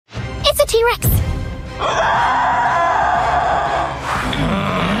T-Rex.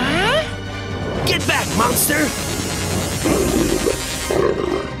 Get back, monster!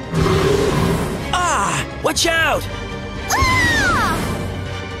 Ah! Watch out! Ah!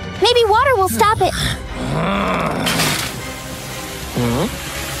 Maybe water will stop it.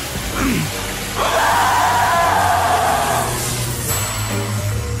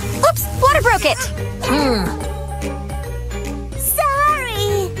 Oops! Water broke it!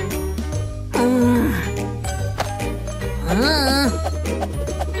 Sorry!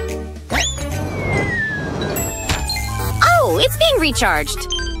 Oh, it's being recharged.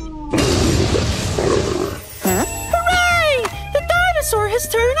 Hooray! The dinosaur has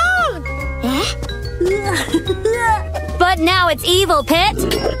turned on! But now it's evil, Pit!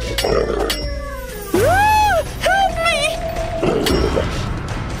 Help me!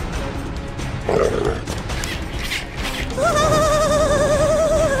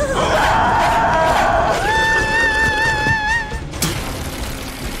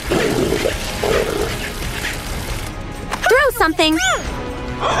 Throw something!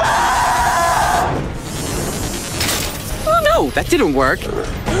 Oh no, that didn't work.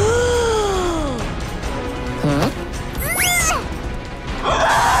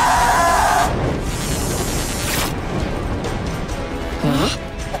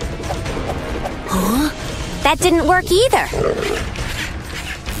 That didn't work either.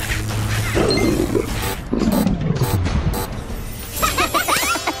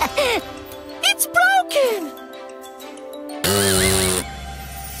 It's broken!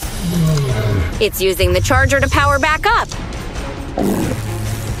 It's using the charger to power back up.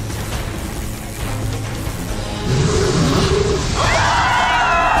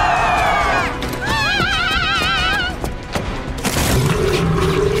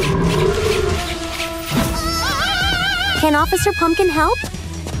 Can Officer Pumpkin help?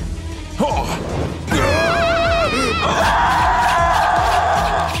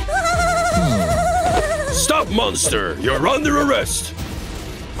 Stop, monster! You're under arrest!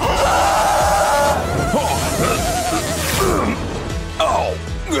 Ow!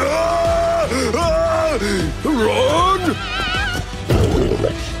 Run!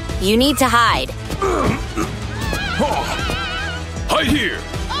 You need to hide. Hide here!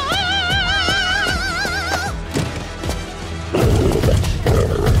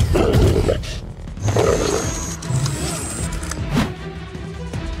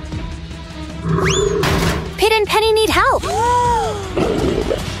 Pit and Penny need help.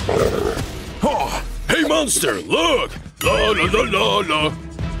 Hey, monster, look! La la la la la!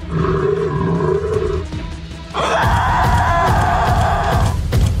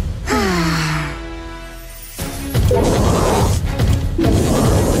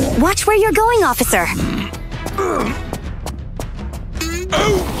 Watch where you're going, officer.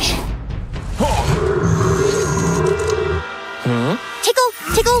 Ouch! Tickle,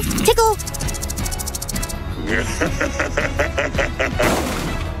 tickle, tickle.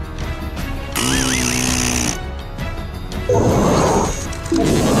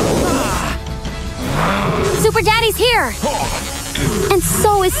 Super Daddy's here. And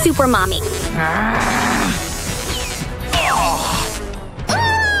so is Super Mommy.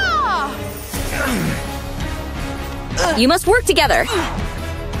 You must work together.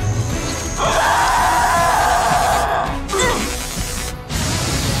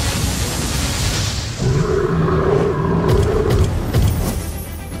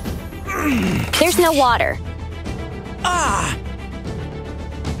 There's no water. Ah!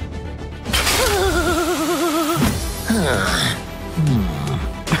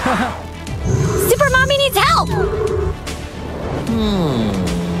 Super Mommy needs help!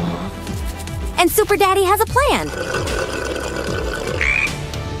 And Super Daddy has a plan.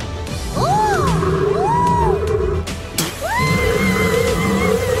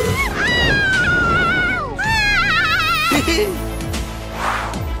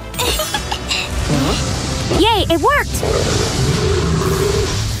 Yay, it worked!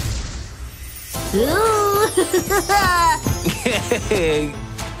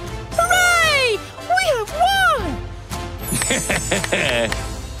 Hooray! We have won!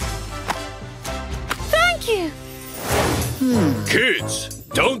 Thank you! Kids,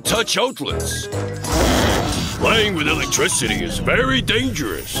 don't touch outlets. Playing with electricity is very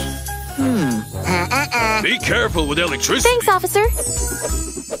dangerous. Be careful with electricity. Thanks, officer.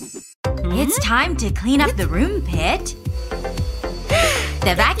 It's time to clean up the room, Pit.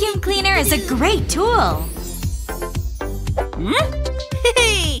 The vacuum cleaner is a great tool.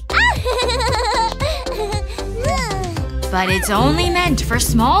 But it's only meant for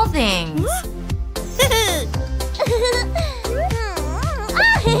small things.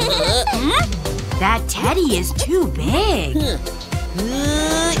 That teddy is too big.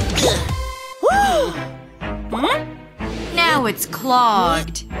 Now it's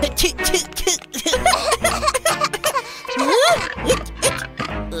clogged.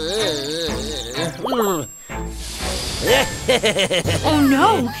 Oh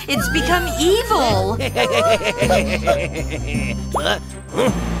no! It's become evil! Look!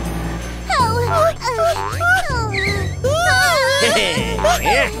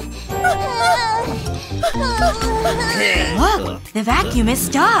 The vacuum is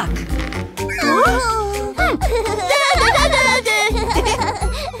stuck!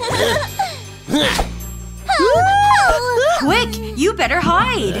 Quick! You better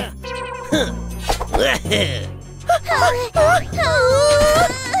hide!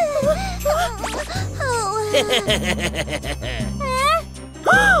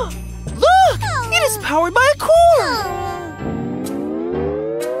 Look! It is powered by a cord!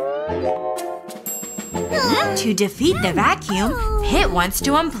 To defeat the vacuum, Pit wants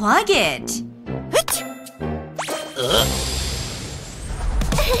to unplug it.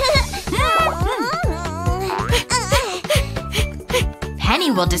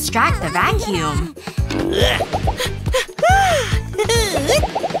 Penny will distract the vacuum.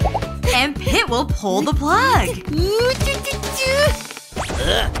 And Pit will pull the plug.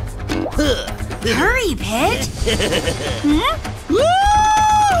 Hurry, Pit!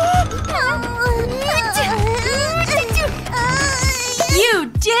 You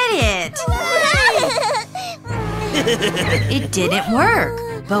did it! It didn't work.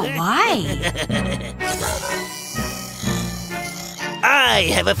 But why?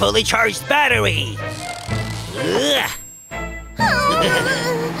 I have a fully charged battery!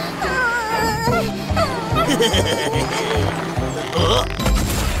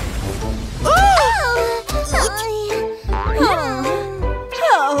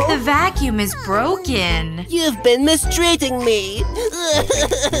 The vacuum is broken. You've been mistreating me!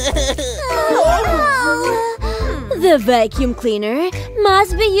 The vacuum cleaner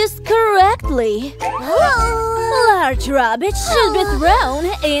must be used correctly. Large rabbits should be thrown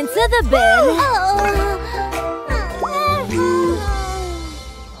into the bin.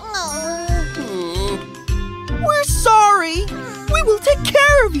 We're sorry! We will take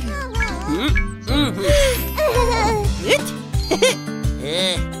care of you!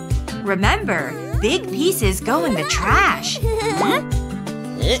 Remember, big pieces go in the trash.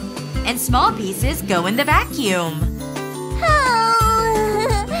 And small pieces go in the vacuum.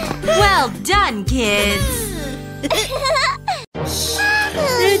 Well done, kids!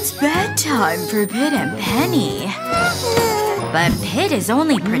 It's bedtime for Pit and Penny. But Pit is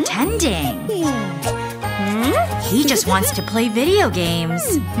only pretending. He just wants to play video games.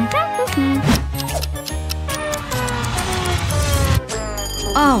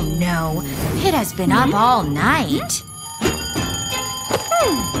 Oh no, Pit has been up all night.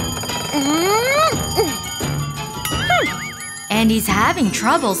 And he's having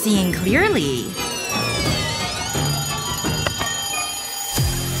trouble seeing clearly.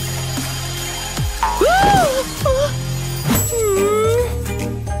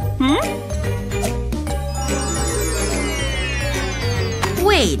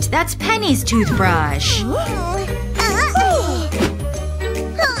 Wait, that's Penny's toothbrush.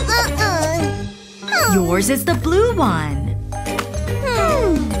 Yours is the blue one.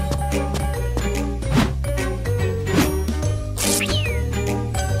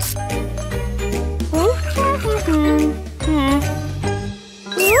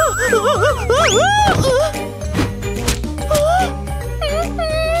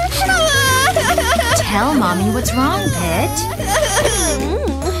 Tell Mommy what's wrong, Pit.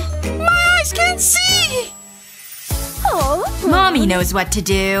 My eyes can't see! Mommy knows what to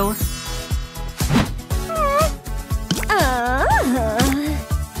do.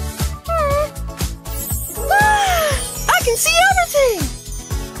 I can see everything!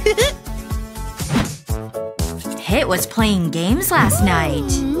 Pit was playing games last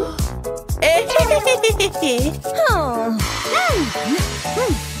night.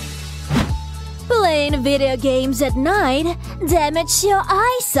 Playing video games at night damage your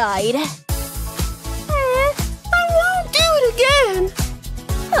eyesight. I won't do it again!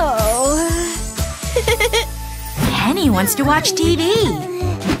 Penny wants to watch TV.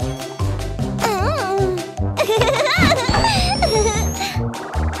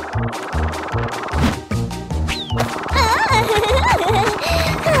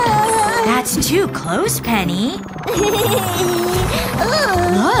 That's too close, Penny.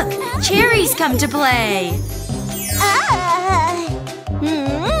 Look, Cherry's come to play.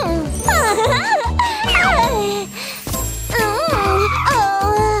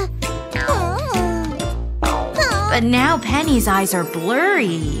 But now Penny's eyes are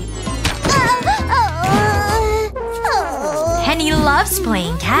blurry. Penny loves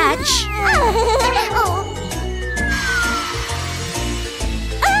playing catch.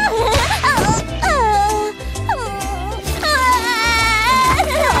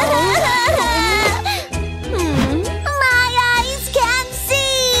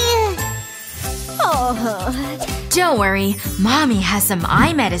 Don't worry, Mommy has some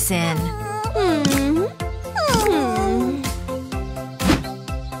eye medicine.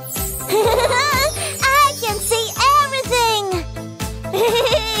 I can see everything!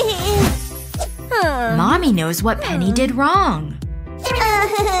 Mommy knows what Penny did wrong.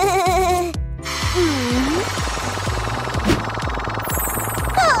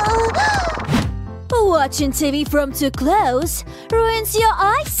 Watching TV from too close ruins your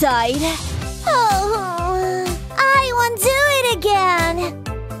eyesight. Oh, I won't do it again.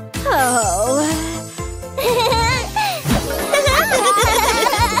 Oh.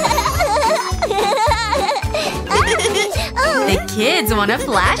 The kids want a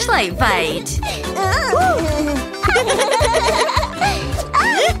flashlight fight.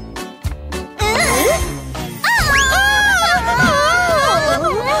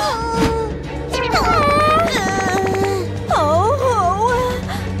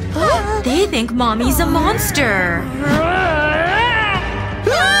 They think Mommy's a monster.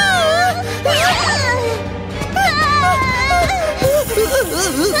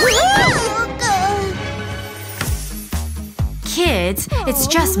 Kids, it's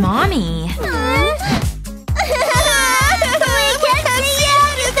just Mommy. We can see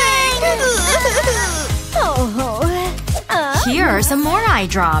everything! Here are some more eye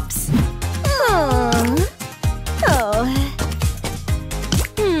drops.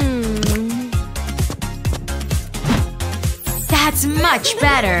 That's much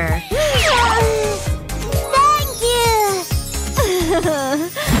better. Thank you!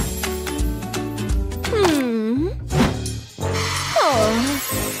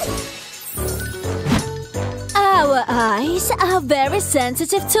 Our eyes are very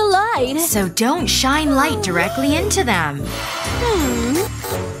sensitive to light. So don't shine light directly into them.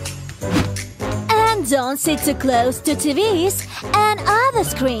 And don't sit too close to TVs and other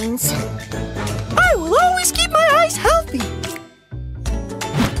screens. I will always keep my eyes healthy.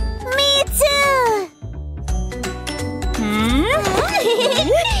 Me too!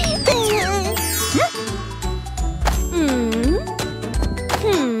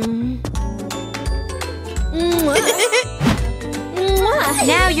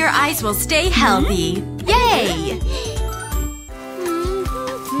 Now your eyes will stay healthy. Yay!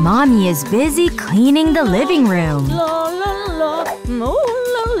 Mommy is busy cleaning the living room. La la la, oh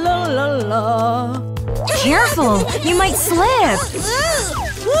la la la la. Careful, you might slip.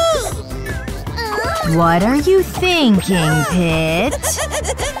 What are you thinking, Pit?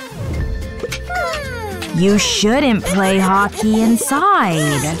 You shouldn't play hockey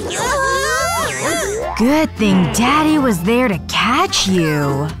inside. Good thing Daddy was there to catch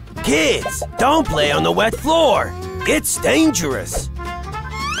you. Kids, don't play on the wet floor. It's dangerous.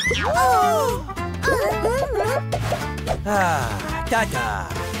 Ta-ta.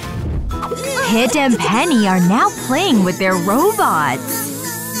 Pit and Penny are now playing with their robots.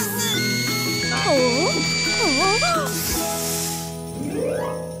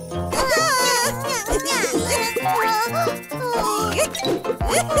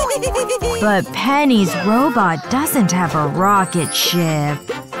 But Penny's robot doesn't have a rocket ship.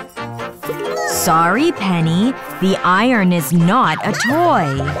 Sorry, Penny. The iron is not a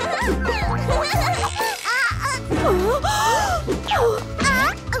toy.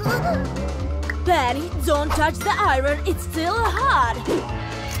 Penny, don't touch the iron. It's still hot.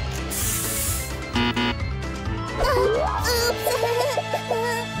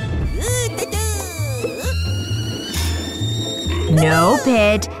 No,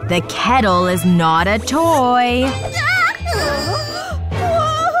 Pit. The kettle is not a toy.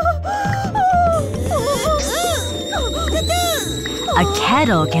 A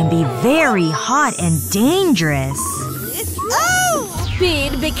kettle can be very hot and dangerous.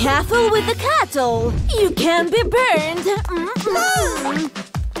 Pete, be careful with the kettle. You can be burned.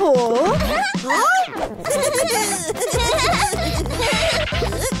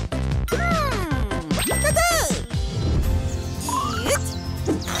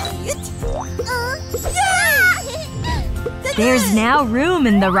 There's now room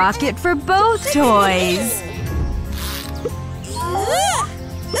in the rocket for both toys.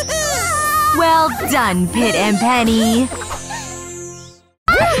 Well done, Pit and Penny.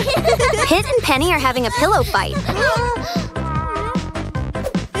 Pit and Penny are having a pillow fight.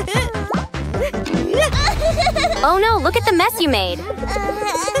 Oh no, look at the mess you made.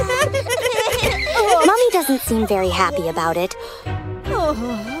 Mommy doesn't seem very happy about it.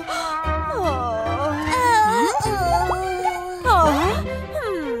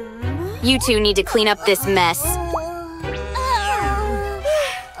 You two need to clean up this mess.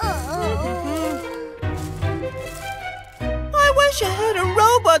 I wish I had a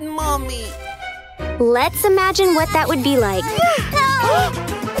robot mommy. Let's imagine what that would be like.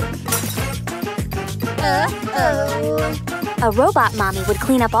 A robot mommy would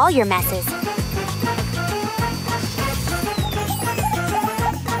clean up all your messes.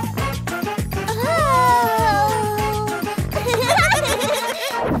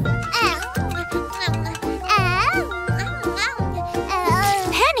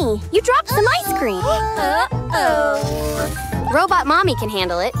 Penny, you dropped some ice cream. Robot mommy can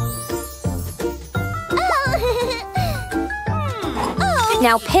handle it.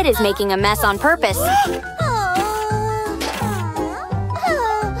 Now Pit is making a mess on purpose.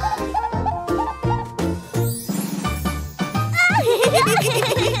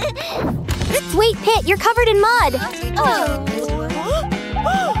 Wait, Pit, you're covered in mud.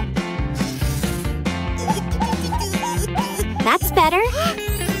 That's better.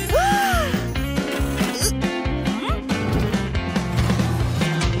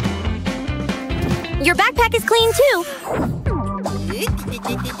 Your backpack is clean too.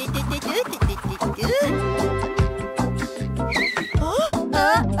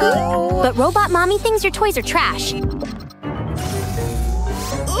 But Robot Mommy thinks your toys are trash.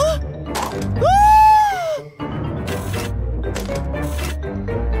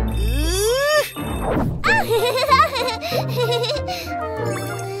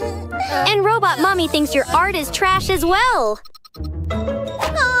 And Robot Mommy thinks your art is trash as well.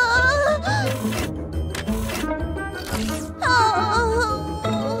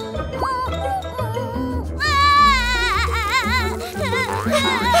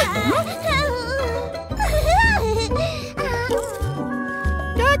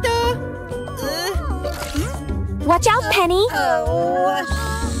 Watch out, Penny! Help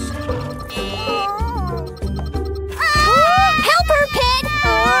her, Pit!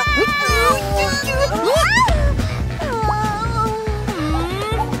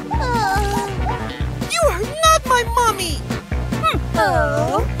 You are not my mommy!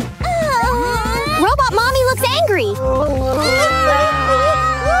 Robot Mommy looks angry!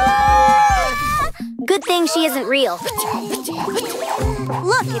 Good thing she isn't real.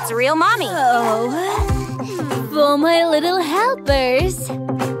 Look, it's a real mommy. For my little helpers.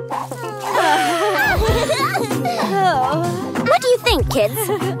 What do you think, kids?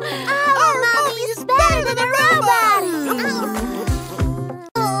 Our mommy is better than a robot!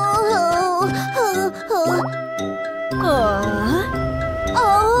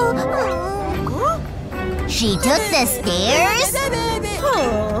 She took the stairs?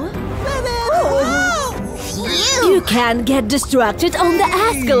 Phew! You can't get distracted on the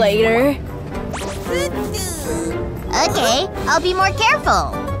escalator. Okay, I'll be more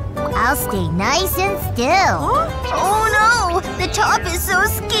careful. I'll stay nice and still. Oh no! The top is so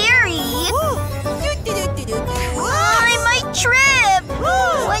scary! I might trip!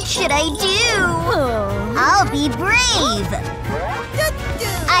 What should I do? I'll be brave!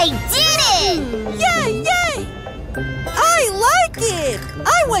 I did it! Yay, yay! I like it!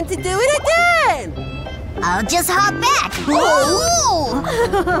 I want to do it again! I'll just hop back. Ooh.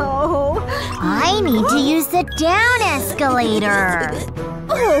 I need to use the down escalator.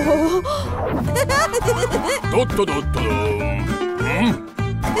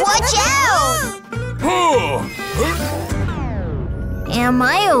 Watch out! Am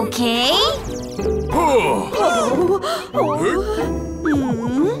I okay?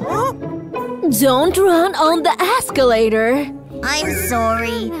 Don't run on the escalator. I'm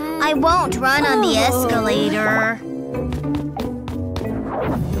sorry. I won't run on the escalator.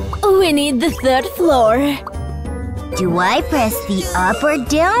 We need the third floor. Do I press the up or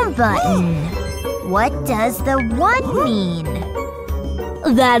down button? What does the 1 mean?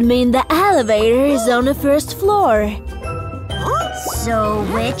 That means the elevator is on the first floor. So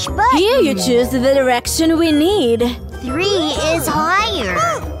which button? Here you choose the direction we need. 3 is higher.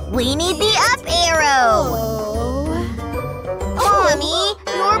 We need the up arrow. Mommy,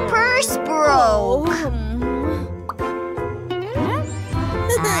 your purse broke.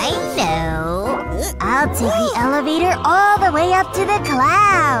 I know. I'll take the elevator all the way up to the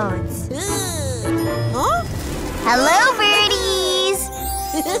clouds. Hello, birdies!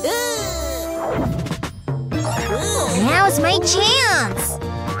 Now's my chance.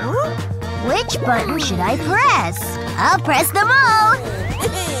 Which button should I press? I'll press them all.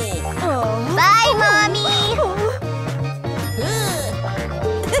 Bye, Mommy!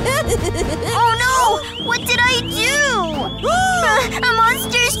 Oh no! What did I do? A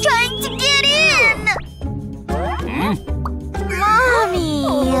monster's trying to get in! Mommy!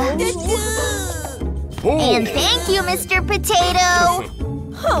 And thank you, Mr. Potato!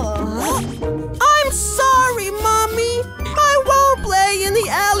 I'm sorry, Mommy. I won't play in the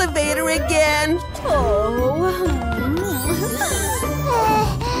elevator again.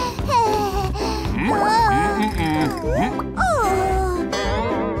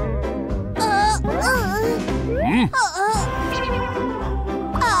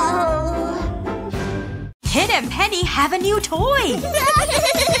 Pit and Penny have a new toy!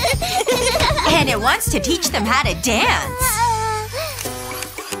 And it wants to teach them how to dance.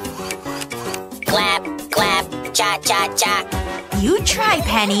 Clap, clap, cha-cha-cha. You try,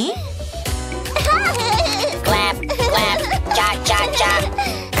 Penny. Clap, clap, cha-cha-cha.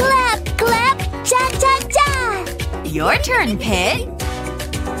 Clap, clap, cha-cha-cha. Your turn, Pit.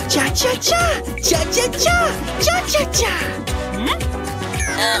 Cha-cha-cha! Cha-cha-cha! Cha-cha-cha!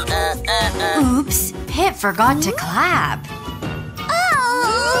 Oops. Pit forgot to clap.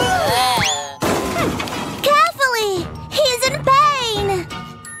 Carefully! He's in pain!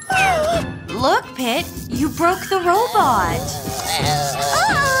 Look, Pit. You broke the robot.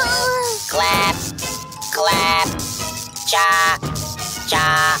 Clap, clap, cha,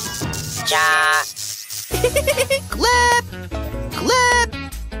 cha, cha. Clap! Clap!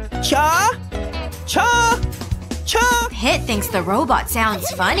 Cha! Cha! Cha! Pit thinks the robot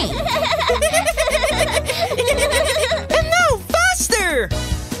sounds funny. And now faster!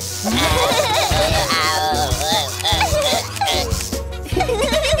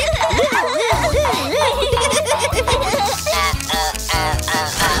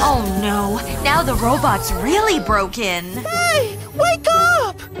 Oh no. Now the robot's really broken. Hey! Wake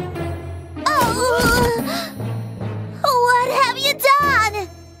up! What have you done?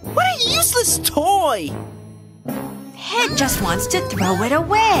 What a useless toy! Pit just wants to throw it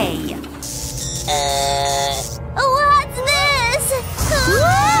away. What's this?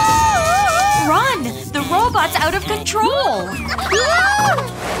 Run! The robot's out of control!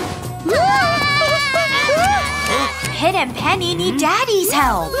 Pit and Penny need Daddy's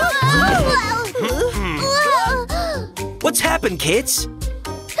help. What's happened, kids?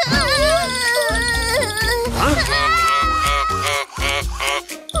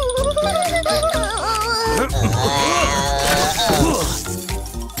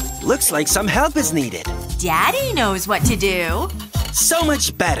 Looks like some help is needed. Daddy knows what to do. So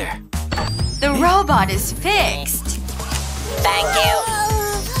much better. The robot is fixed. Thank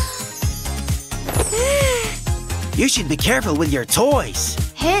You should be careful with your toys.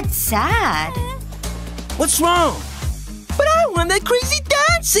 Pit's sad. What's wrong? But I want that crazy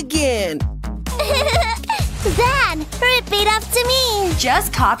dance again! Then, repeat after me.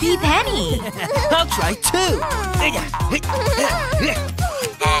 Just copy Penny. I'll try too.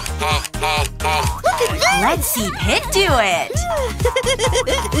 Let's see Pit do it.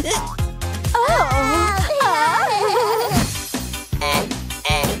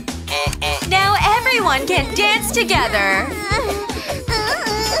 Now everyone can dance together.